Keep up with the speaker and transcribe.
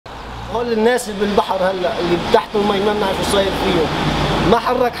هول الناس اللي بالبحر هلا اللي تحت المي ما بنعرف شو صاير فيهم، ما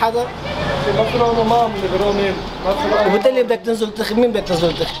حرك حدا. وبالتالي بدك تنزل تخ، مين بدك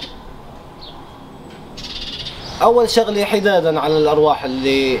تنزل تخ؟ أول شغلة حدادا على الأرواح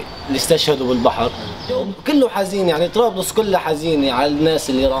اللي استشهدوا بالبحر، كله حزين يعني، طرابلس كلها حزينة على الناس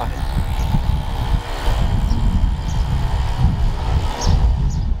اللي راحت.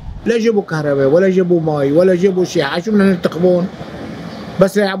 لا جابوا كهرباء ولا جابوا مي ولا جابوا شيء، شو بدنا ننتخبون؟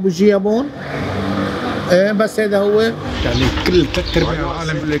 بس يعبوا جيابون؟ ايه بس هذا هو؟ يعني كل ثلاث ارباع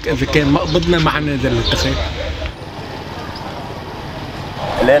العالم بيقول لك اذا كان ما قبضنا ما حنقدر ننتخب.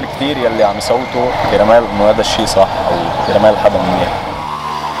 قليل كثير يلي عم يصوتوا كرمال انه هذا الشيء صح او كرمال حدا منيح.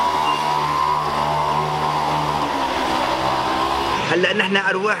 هلا نحن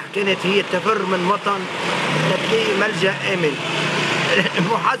ارواح كانت هي تفر من وطن لتلاقي ملجا امن.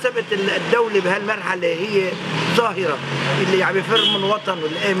 محاسبه الدوله بهالمرحله هي ظاهره، اللي عم يفر من وطن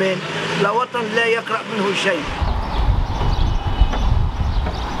والامان لوطن لا يقرأ منه شيء.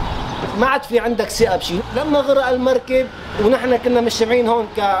 ما عاد في عندك ثقه بشيء، لما غرق المركب ونحن كنا مجتمعين هون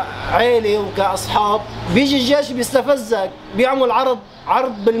كعائله وكاصحاب، بيجي الجيش بيستفزك، بيعمل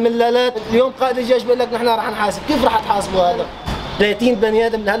عرض بالملالات، اليوم قائد الجيش بيقول لك نحن رح نحاسب، كيف رح تحاسبوا هذا؟ 30 بني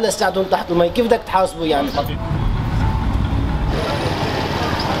ادم لهلا استعدوا تحت المي، كيف بدك تحاسبوا يعني؟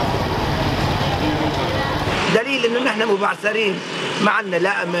 دليل انه نحن مبعثرين، ما عندنا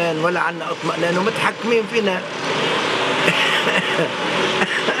لا امان ولا عندنا اطمئنان ومتحكمين فينا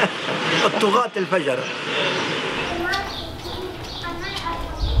الطغاة الفجرة.